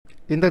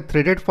In the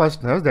threaded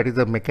fasteners, that is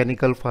the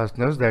mechanical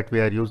fasteners that we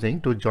are using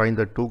to join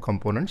the two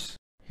components.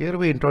 Here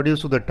we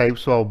introduce to the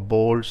types of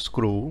bolt,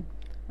 screw,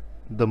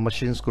 the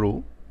machine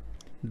screw,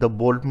 the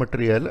bolt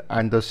material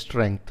and the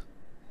strength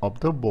of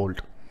the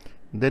bolt.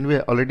 Then we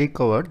already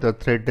covered the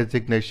thread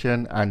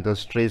designation and the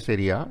stress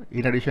area.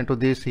 In addition to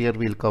this, here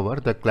we'll cover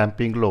the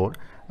clamping load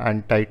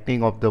and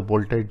tightening of the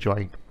bolted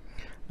joint.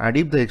 And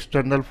if the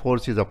external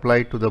force is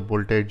applied to the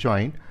bolted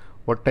joint,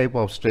 what type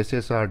of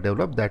stresses are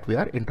developed, that we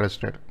are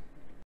interested.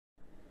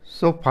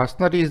 So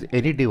fastener is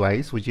any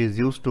device which is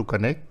used to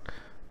connect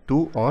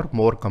two or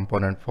more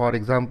components. For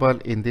example,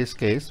 in this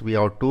case we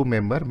have two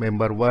member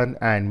 1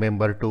 and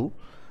member 2,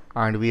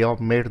 and we have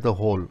made the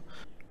hole.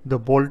 The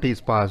bolt is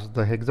passed.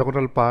 The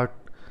hexagonal part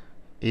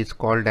is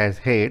called as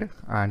head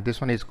and this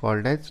one is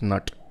called as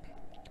nut.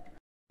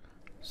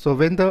 So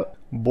when the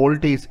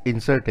bolt is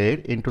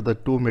inserted into the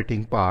two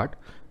meeting part,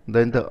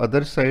 then the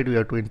other side we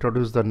have to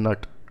introduce the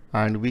nut,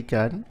 and we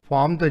can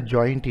form the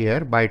joint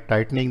here by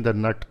tightening the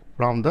nut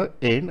from the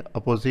end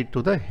opposite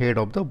to the head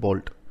of the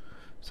bolt.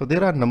 So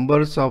there are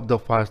numbers of the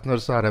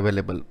fasteners are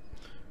available.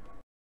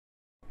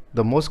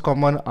 The most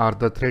common are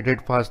the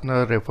threaded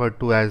fastener referred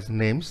to as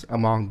names.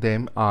 Among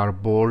them are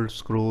bolts,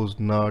 screws,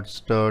 nuts,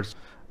 studs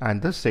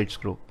and the set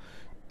screw.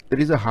 There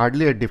is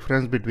hardly a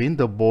difference between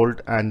the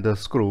bolt and the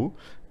screw.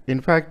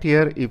 In fact,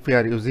 here if we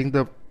are using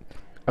the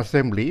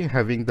assembly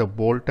having the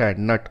bolt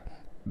and nut,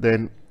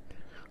 then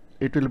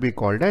it will be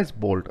called as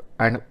bolt,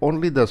 and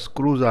only the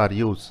screws are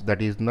used,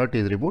 that is nut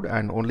is removed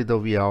and only the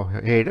we have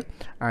head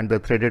and the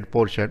threaded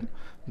portion,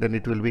 then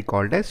it will be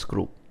called as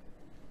screw.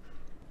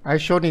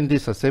 As shown in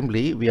this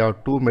assembly, we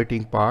have two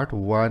mating part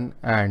 1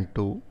 and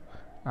 2,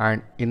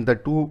 and in the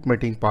two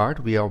mating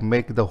part we have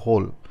make the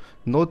hole.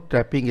 No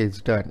tapping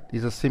is done.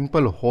 Is a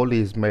simple hole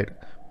is made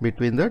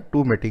between the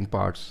two mating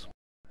parts.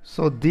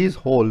 So these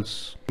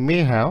holes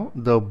may have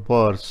the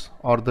burrs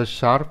or the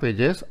sharp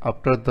edges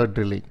after the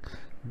drilling.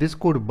 This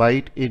could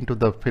bite into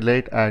the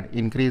fillet and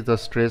increase the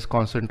stress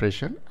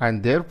concentration,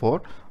 and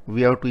therefore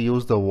we have to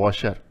use the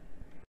washer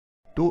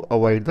to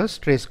avoid the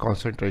stress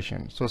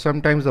concentration. So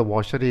sometimes the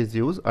washer is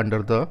used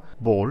under the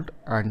bolt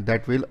and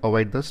that will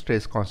avoid the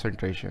stress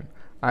concentration.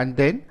 And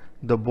then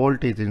the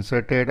bolt is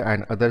inserted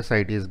and other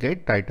side is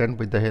get tightened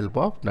with the help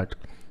of nut.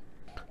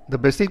 The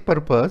basic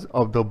purpose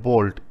of the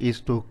bolt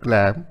is to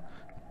clamp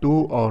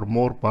two or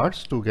more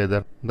parts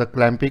together. The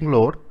clamping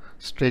load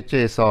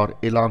stretches or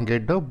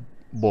elongate the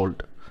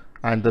bolt,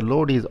 and the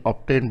load is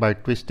obtained by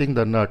twisting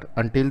the nut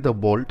until the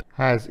bolt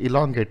has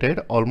elongated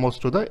almost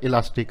to the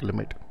elastic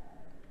limit.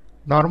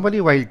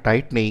 Normally while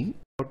tightening, you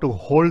have to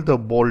hold the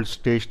bolt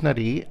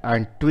stationary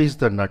and twist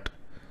the nut.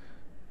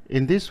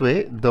 In this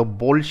way, the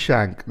bolt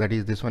shank, that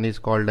is this one is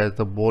called as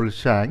the bolt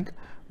shank,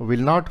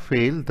 will not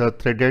feel the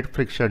threaded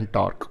friction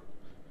torque.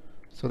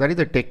 So that is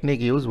the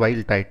technique used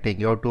while tightening.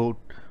 You have to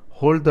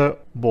hold the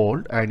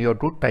bolt and you have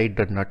to tighten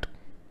the nut.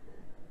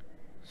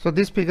 So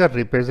this figure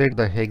represents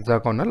the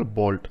hexagonal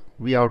bolt.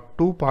 We have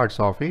two parts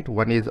of it.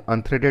 One is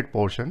unthreaded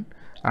portion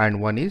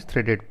and one is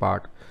threaded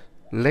part.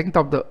 Length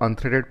of the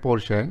unthreaded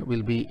portion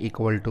will be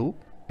equal to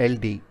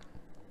LD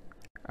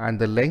and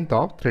the length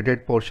of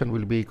threaded portion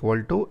will be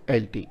equal to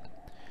LT.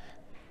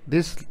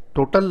 This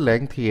total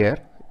length here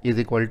is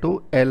equal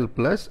to L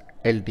plus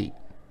LD.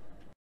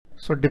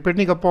 So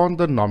depending upon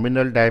the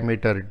nominal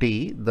diameter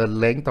D, the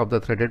length of the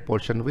threaded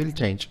portion will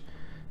change.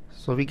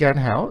 So we can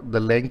have the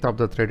length of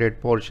the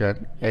threaded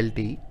portion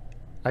LT.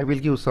 I will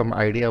give some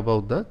idea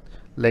about the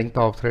length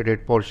of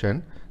threaded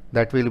portion.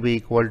 That will be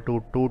equal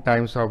to 2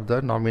 times of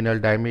the nominal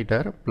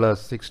diameter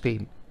plus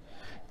 16.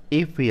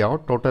 If we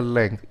have total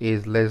length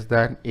is less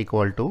than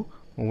equal to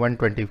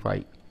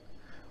 125.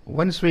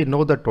 Once we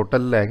know the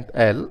total length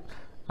L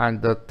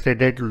and the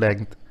threaded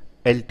length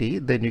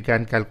LT, then you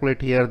can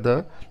calculate here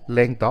the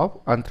length of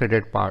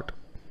unthreaded part.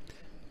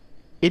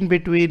 In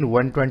between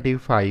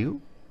 125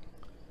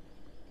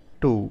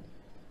 to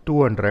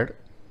 200,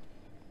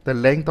 the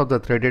length of the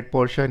threaded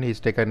portion is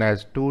taken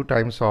as 2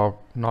 times of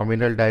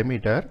nominal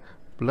diameter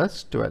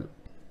plus 12,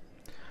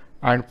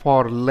 and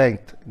for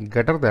length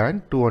greater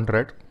than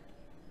 200,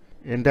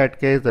 in that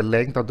case the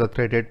length of the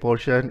threaded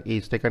portion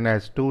is taken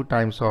as 2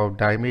 times of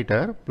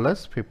diameter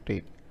plus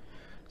 15.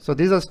 So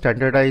these are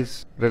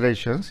standardized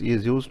relations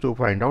is used to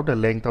find out the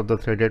length of the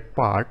threaded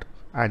part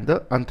and the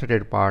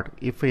unthreaded part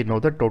if we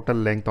know the total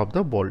length of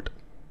the bolt.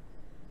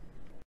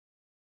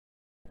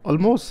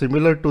 Almost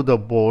similar to the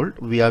bolt,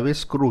 we have a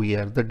screw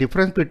here. The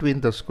difference between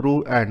the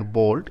screw and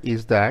bolt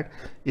is that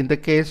in the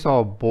case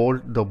of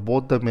bolt,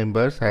 both the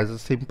members has a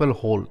simple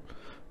hole,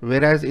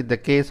 whereas in the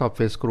case of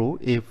a screw,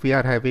 if we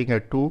are having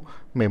a two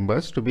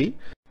members to be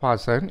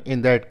fastened,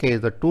 in that case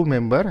the two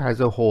member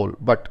has a hole,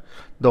 but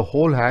the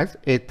hole has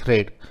a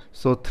thread.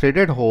 So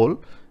threaded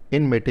hole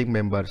in mating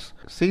members.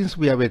 Since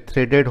we have a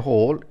threaded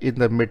hole in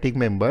the mating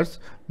members,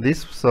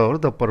 this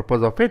serves the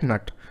purpose of a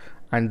nut,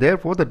 and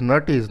therefore the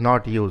nut is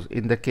not used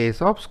in the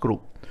case of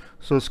screw.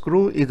 So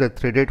screw is a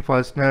threaded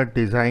fastener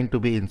designed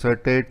to be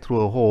inserted through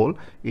a hole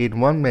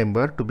in one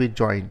member to be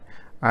joined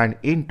and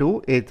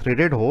into a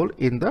threaded hole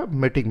in the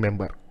mating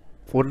member.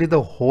 only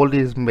the hole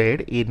is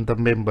made in the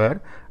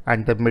member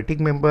and the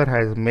mating member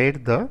has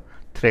made the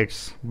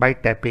threads by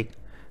tapping,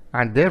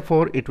 and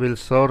therefore it will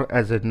serve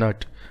as a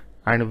nut,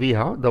 and we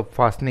have the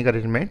fastening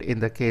arrangement in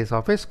the case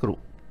of a screw.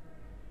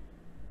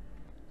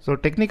 So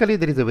technically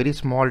there is a very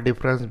small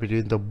difference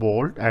between the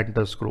bolt and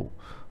the screw.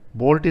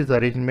 Bolt is the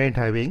arrangement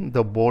having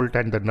the bolt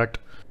and the nut.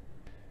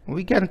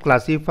 We can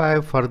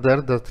classify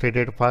further the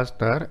threaded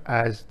fastener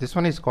as this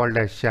one is called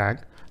as shank,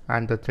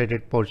 and the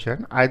threaded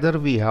portion. Either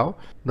we have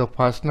the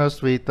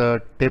fasteners with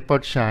a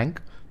tapered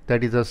shank,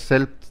 that is a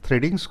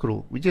self-threading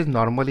screw, which is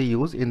normally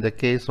used in the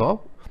case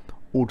of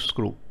wood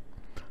screw,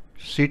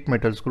 sheet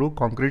metal screw,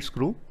 concrete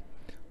screw,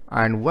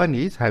 and one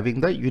is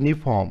having the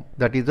uniform,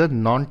 that is a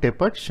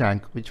non-tapered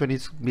shank, which one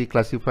is be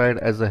classified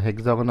as a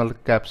hexagonal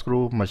cap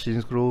screw,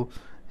 machine screw,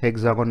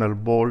 hexagonal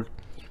bolt.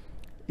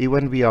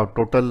 Even we have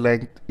total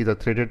length is a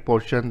threaded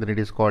portion, then it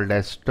is called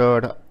as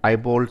stud, eye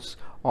bolts.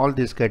 All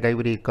these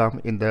category come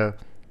in the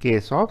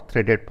case of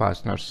threaded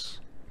fasteners.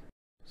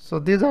 So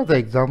these are the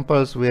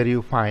examples where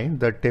you find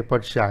the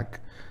tapered shank.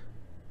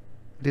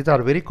 These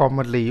are very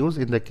commonly used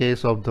in the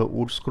case of the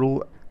wood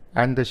screw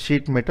and the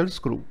sheet metal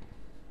screw.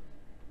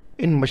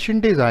 In machine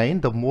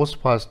design, the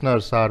most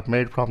fasteners are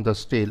made from the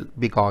steel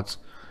because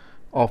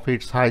of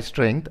its high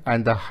strength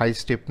and the high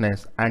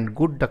stiffness and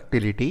good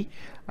ductility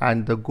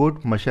and the good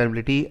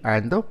machinability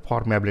and the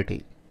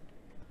formability.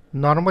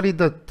 Normally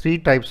the three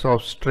types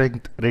of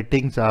strength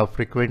ratings are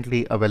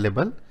frequently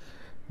available,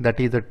 that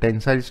is the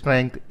tensile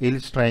strength,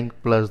 yield strength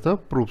plus the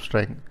proof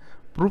strength.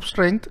 Proof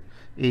strength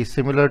is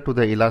similar to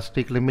the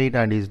elastic limit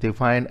and is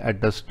defined at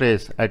the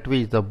stress at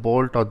which the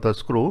bolt or the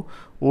screw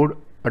would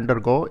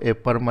undergo a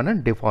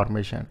permanent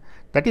deformation,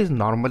 that is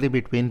normally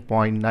between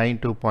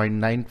 0.9 to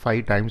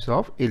 0.95 times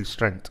of yield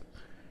strength.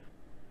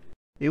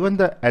 Even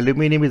the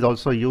aluminum is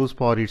also used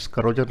for its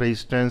corrosion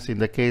resistance in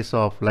the case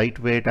of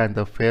lightweight and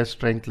the fair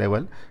strength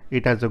level.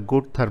 It has a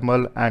good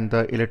thermal and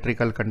the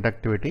electrical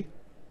conductivity.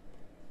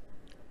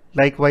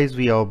 Likewise,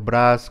 we have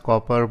brass,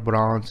 copper,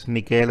 bronze,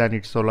 nickel and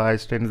its alloy,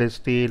 stainless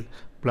steel,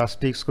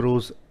 plastic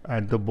screws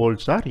and the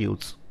bolts are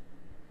used.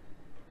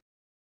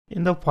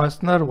 In the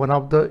fastener, one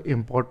of the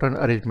important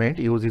arrangement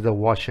used is a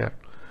washer.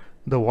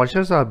 The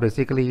washers are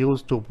basically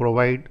used to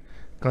provide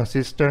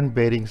consistent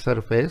bearing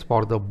surface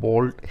for the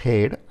bolt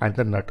head and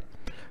the nut.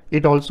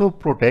 It also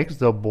protects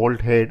the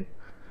bolt head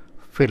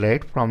fillet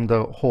from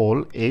the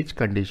hole edge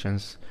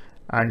conditions,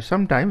 and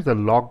sometimes the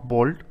lock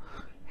bolt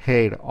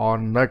head or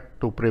nut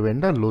to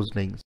prevent the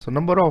loosening. So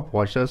number of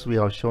washers we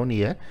have shown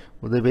here.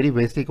 The very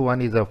basic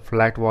one is a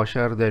flat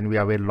washer, then we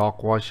have a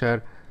lock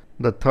washer.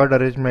 The third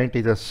arrangement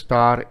is a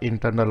star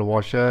internal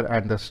washer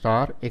and the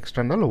star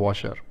external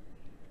washer.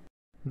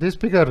 This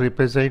figure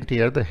represents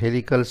here the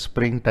helical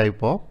spring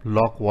type of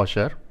lock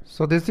washer.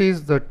 So this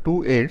is the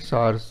two ends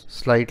are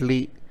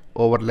slightly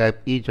overlap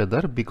each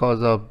other.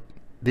 Because of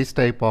this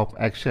type of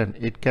action,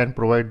 it can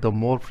provide the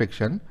more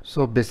friction.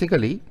 So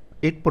basically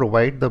it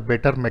provides the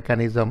better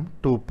mechanism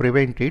to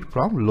prevent it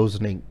from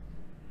loosening.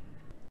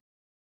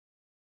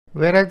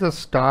 Whereas the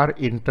star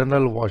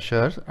internal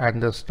washers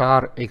and the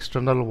star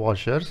external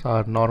washers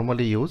are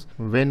normally used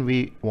when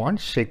we want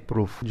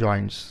shake-proof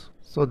joints.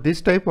 So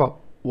this type of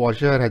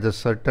washer has a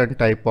certain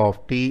type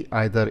of teeth,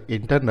 either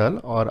internal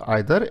or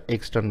either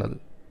external.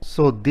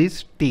 So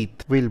these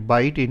teeth will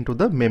bite into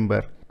the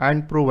member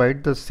and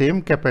provide the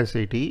same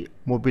capacity,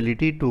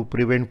 mobility to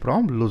prevent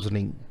from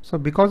loosening. So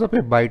because of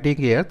a biting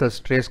here, the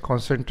stress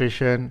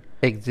concentration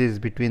exists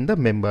between the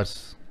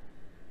members.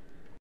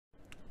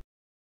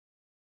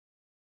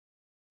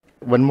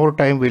 One more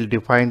time we'll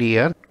define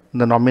here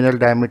the nominal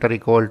diameter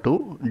equal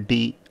to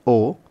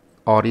DO,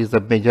 or is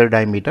the major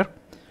diameter,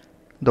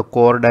 the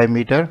core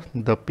diameter,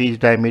 the pitch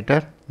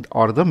diameter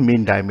or the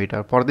mean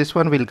diameter. For this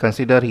one we'll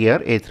consider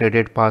here a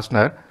threaded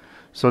fastener.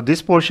 So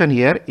this portion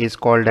here is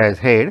called as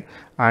head,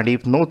 and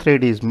if no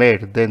thread is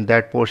made then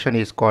that portion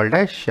is called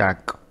as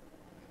shank.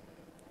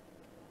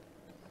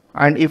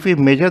 And if we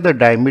measure the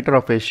diameter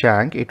of a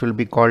shank, it will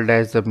be called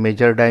as the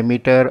major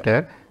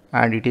diameter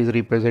and it is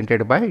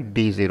represented by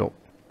D0.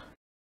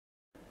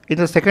 In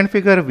the second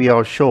figure we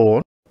have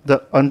shown the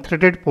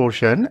unthreaded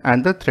portion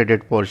and the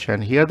threaded portion.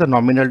 Here the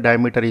nominal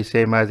diameter is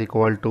same as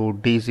equal to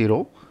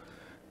D0,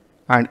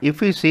 and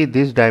if we see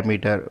this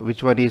diameter,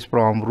 which one is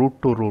from root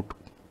to root,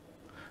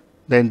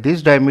 then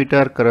this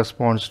diameter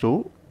corresponds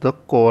to the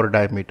core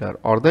diameter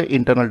or the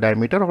internal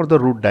diameter or the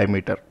root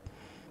diameter.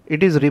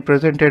 It is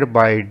represented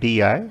by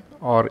DI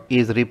or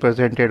is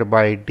represented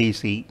by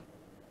DC.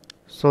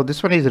 So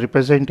this one is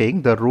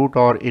representing the root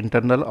or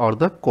internal or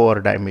the core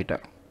diameter.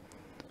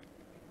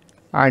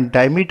 And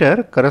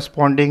diameter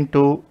corresponding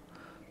to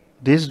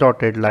this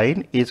dotted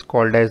line is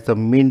called as the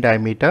mean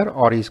diameter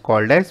or is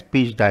called as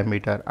pitch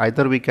diameter.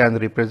 Either we can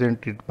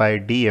represent it by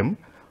DM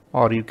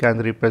or you can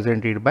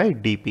represent it by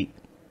DP.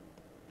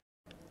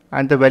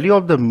 And the value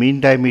of the mean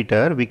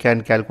diameter we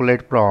can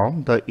calculate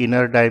from the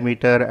inner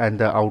diameter and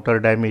the outer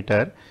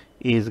diameter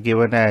is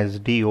given as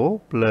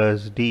DO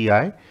plus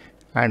DI,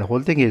 and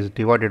whole thing is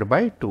divided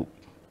by 2.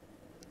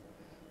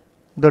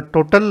 The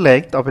total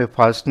length of a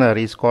fastener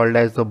is called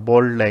as the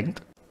bolt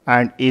length,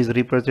 and is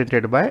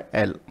represented by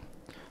L.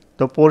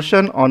 The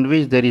portion on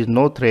which there is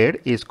no thread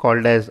is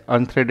called as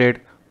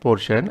unthreaded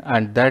portion,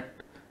 and that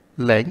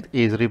length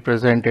is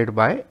represented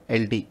by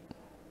LD.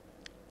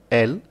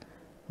 L,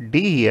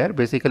 D here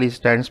basically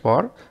stands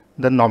for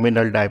the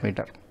nominal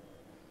diameter.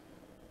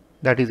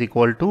 That is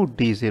equal to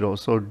D0.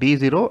 So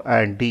D0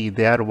 and D,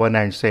 they are one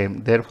and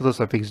same. Therefore the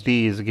suffix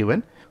D is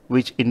given,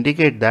 which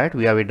indicate that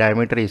we have a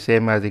diameter is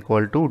same as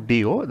equal to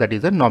DO, that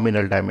is the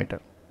nominal diameter.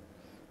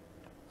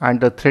 And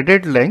the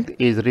threaded length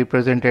is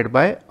represented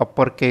by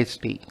uppercase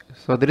T.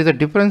 So there is a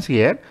difference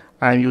here.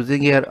 I am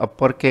using here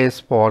uppercase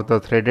for the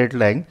threaded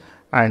length,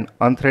 and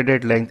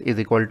unthreaded length is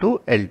equal to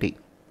LT.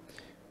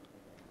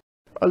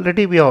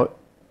 Already we have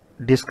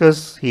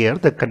discussed here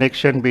the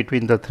connection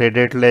between the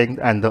threaded length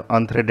and the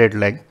unthreaded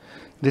length.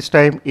 This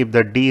time if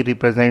the D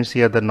represents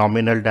here the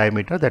nominal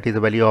diameter, that is the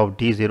value of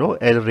D0,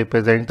 L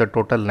represents the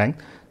total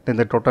length, then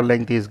the total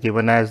length is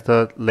given as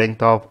the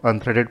length of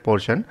unthreaded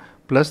portion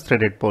plus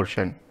threaded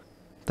portion.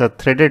 The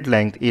threaded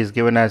length is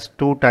given as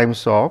 2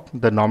 times of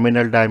the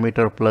nominal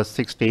diameter plus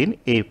 16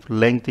 if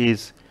length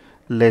is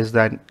less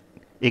than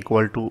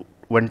equal to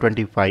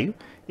 125.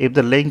 If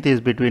the length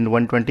is between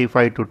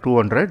 125 to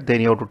 200,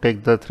 then you have to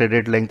take the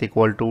threaded length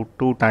equal to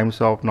 2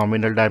 times of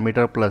nominal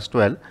diameter plus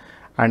 12.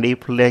 And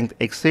if length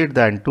exceeds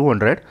than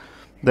 200,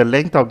 the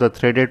length of the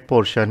threaded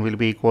portion will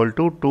be equal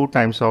to 2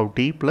 times of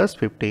D plus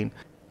 15.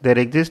 There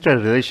exists a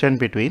relation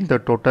between the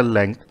total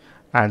length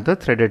and the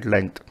threaded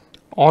length.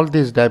 All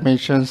these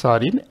dimensions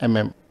are in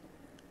mm.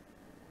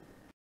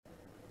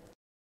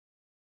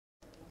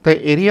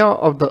 The area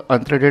of the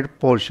unthreaded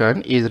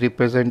portion is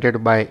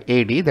represented by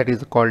AD, that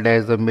is called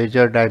as the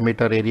major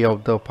diameter area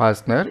of the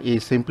fastener,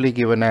 is simply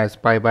given as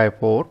pi by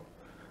 4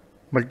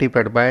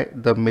 multiplied by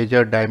the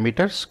major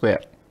diameter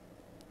square.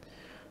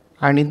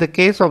 And in the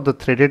case of the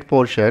threaded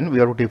portion, we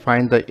have to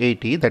define the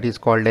AT, that is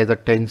called as the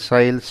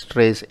tensile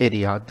stress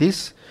area.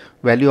 This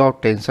value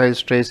of tensile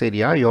stress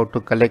area you have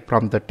to collect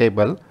from the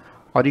table,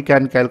 or you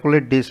can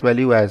calculate this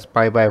value as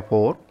pi by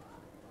 4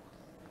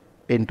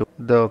 into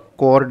the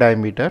core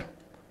diameter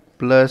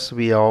plus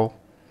we have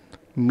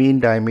mean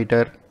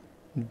diameter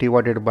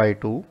divided by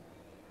 2,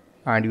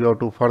 and we have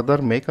to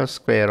further make a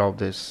square of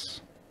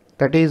this.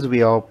 That is, we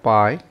have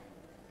pi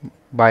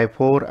by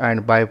 4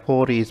 and by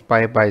 4 is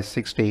pi by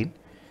 16.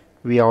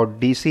 We have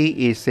DC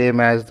is same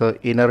as the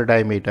inner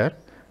diameter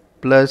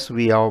plus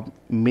we have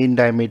mean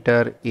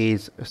diameter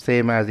is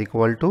same as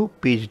equal to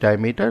pitch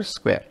diameter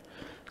square.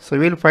 So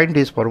we will find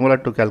this formula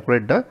to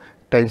calculate the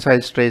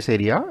tensile stress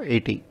area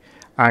AT,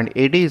 and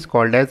AD is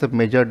called as the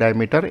major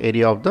diameter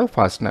area of the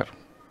fastener.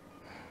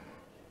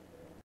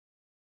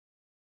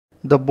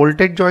 The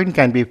bolted joint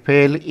can be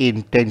fail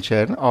in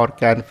tension, or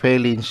can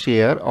fail in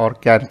shear, or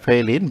can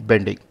fail in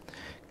bending.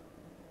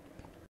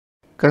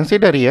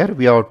 Consider here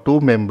we have two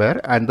member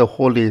and the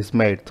hole is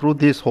made. Through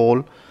this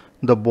hole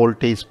the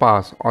bolt is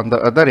passed. On the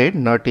other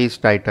end nut is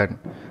tightened.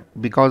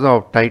 Because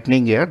of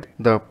tightening here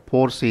the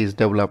force is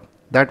developed.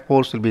 That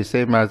force will be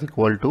same as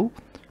equal to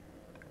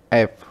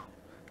F.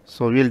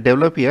 So we will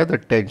develop here the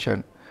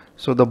tension.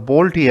 So the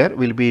bolt here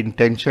will be in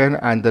tension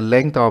and the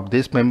length of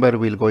this member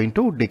will going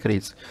to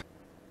decrease.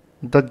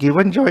 The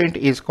given joint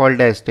is called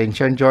as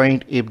tension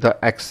joint if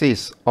the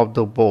axis of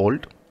the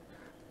bolt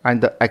and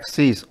the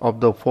axis of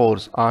the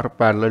force are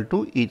parallel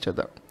to each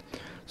other.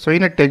 So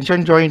in a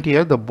tension joint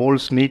here the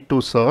bolts need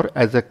to serve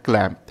as a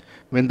clamp.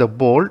 When the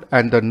bolt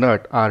and the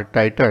nut are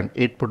tightened,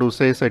 it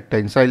produces a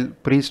tensile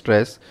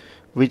pre-stress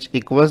which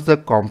equals the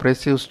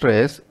compressive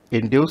stress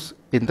induced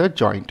in the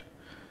joint.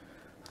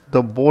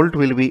 The bolt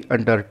will be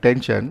under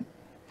tension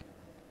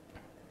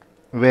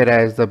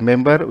whereas the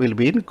member will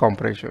be in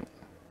compression.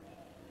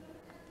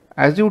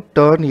 As you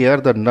turn here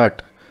the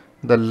nut,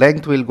 the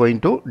length will going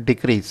to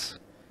decrease.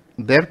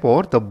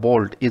 Therefore the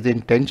bolt is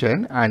in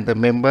tension and the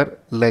member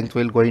length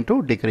will going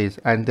to decrease,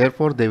 and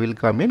therefore they will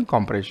come in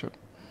compression.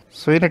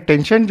 So in a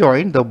tension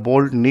joint the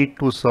bolt need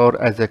to serve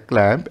as a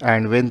clamp,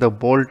 and when the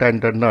bolt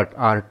and the nut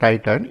are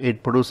tightened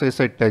it produces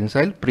a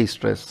tensile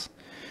pre-stress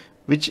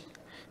which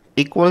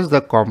equals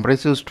the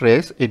compressive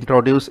stress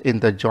introduced in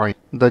the joint.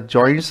 The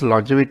joint's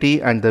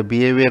longevity and the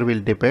behavior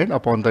will depend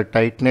upon the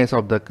tightness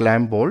of the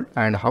clamp bolt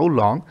and how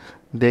long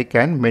they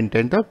can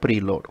maintain the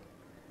preload.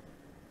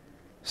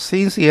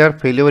 Since here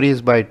failure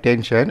is by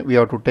tension, we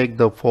have to take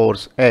the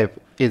force F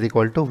is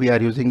equal to, we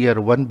are using here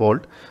one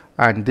bolt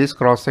and this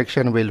cross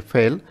section will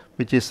fail,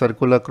 which is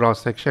circular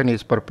cross section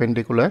is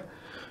perpendicular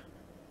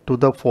to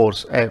the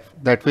force F.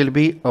 That will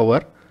be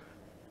our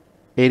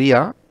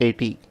area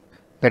AT,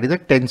 that is the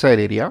tensile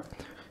area,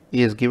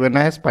 is given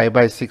as pi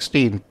by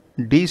 16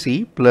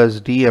 DC plus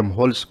dm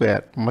whole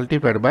square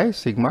multiplied by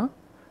sigma,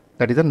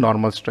 that is the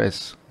normal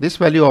stress. This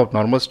value of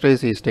normal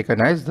stress is taken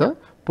as the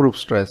proof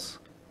stress.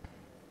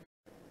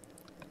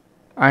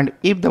 And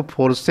if the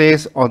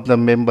forces on the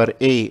member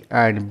A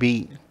and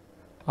B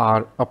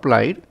are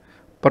applied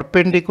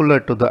perpendicular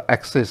to the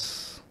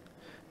axis,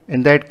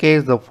 in that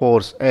case the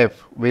force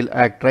F will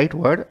act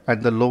rightward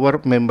and the lower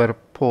member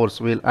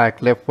force will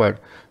act leftward.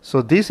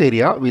 So this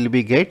area will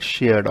be get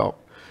sheared off.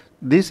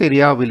 This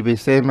area will be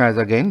same as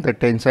again the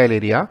tensile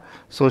area.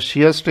 So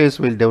shear stress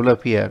will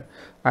develop here,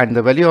 and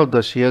the value of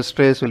the shear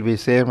stress will be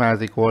same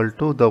as equal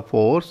to the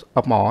force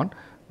upon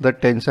the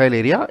tensile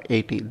area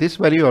 80. This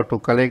value you have to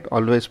collect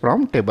always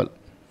from table.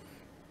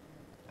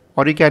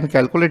 Or you can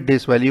calculate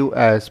this value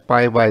as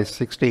pi by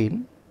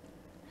 16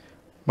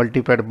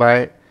 multiplied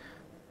by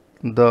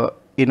the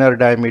inner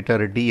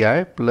diameter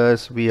di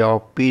plus V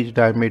of pitch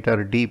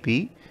diameter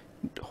dp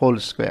whole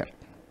square.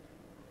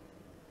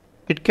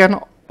 It can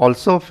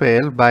also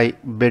fail by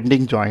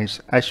bending joints.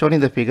 As shown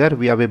in the figure,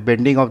 we have a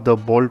bending of the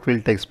bolt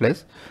will takes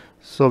place.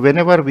 So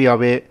whenever we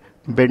have a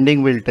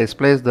bending will takes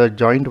place, the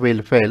joint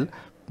will fail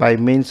by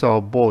means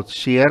of both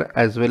shear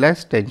as well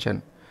as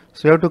tension.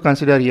 So you have to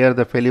consider here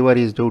the failure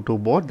is due to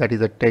both, that is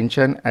the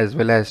tension as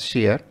well as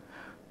shear.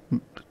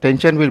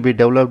 Tension will be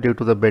developed due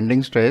to the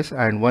bending stress,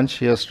 and one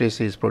shear stress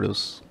is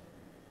produced.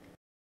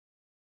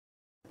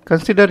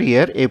 Consider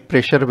here a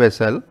pressure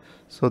vessel.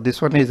 So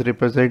this one is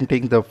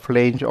representing the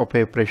flange of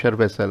a pressure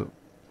vessel,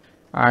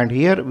 and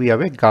here we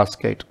have a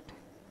gasket.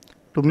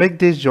 To make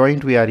this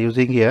joint we are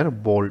using here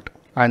bolt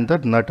and the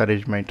nut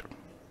arrangement.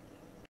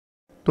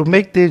 To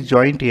make this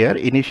joint here,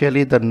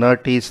 initially the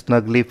nut is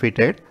snugly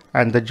fitted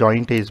and the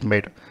joint is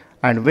made,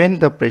 and when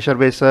the pressure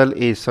vessel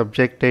is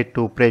subjected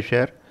to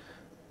pressure,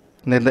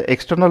 then the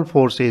external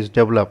force is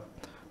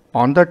developed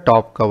on the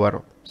top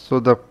cover. So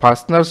the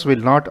fasteners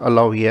will not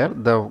allow here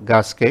the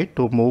gasket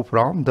to move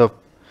from the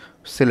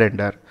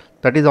cylinder.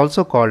 That is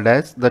also called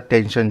as the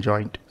tension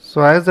joint.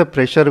 So as the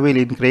pressure will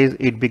increase,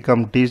 it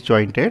becomes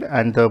disjointed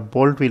and the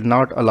bolt will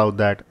not allow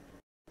that.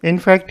 In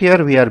fact,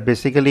 here we are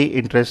basically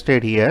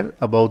interested here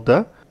about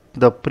the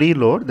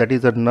preload, that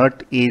is the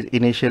nut is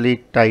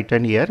initially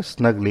tightened here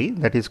snugly,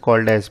 that is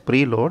called as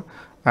preload,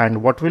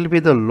 and what will be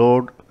the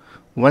load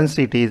once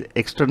it is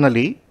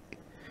externally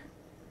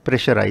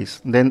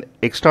pressurized, then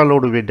extra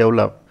load will be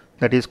developed,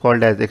 that is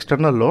called as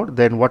external load.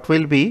 Then what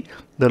will be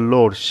the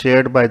load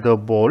shared by the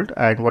bolt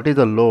and what is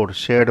the load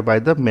shared by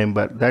the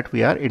member, that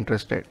we are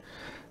interested.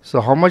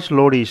 So how much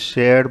load is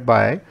shared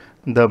by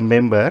the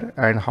member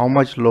and how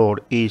much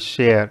load is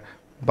shared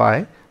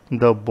by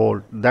the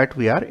bolt, that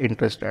we are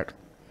interested.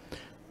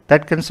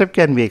 That concept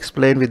can be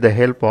explained with the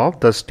help of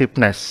the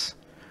stiffness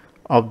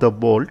of the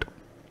bolt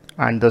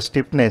and the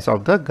stiffness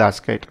of the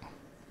gasket.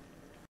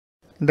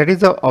 That is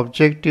the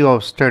objective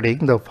of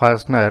studying the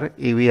fastener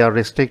if we are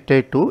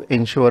restricted to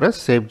ensure a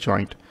safe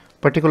joint,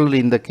 particularly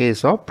in the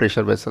case of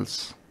pressure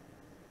vessels.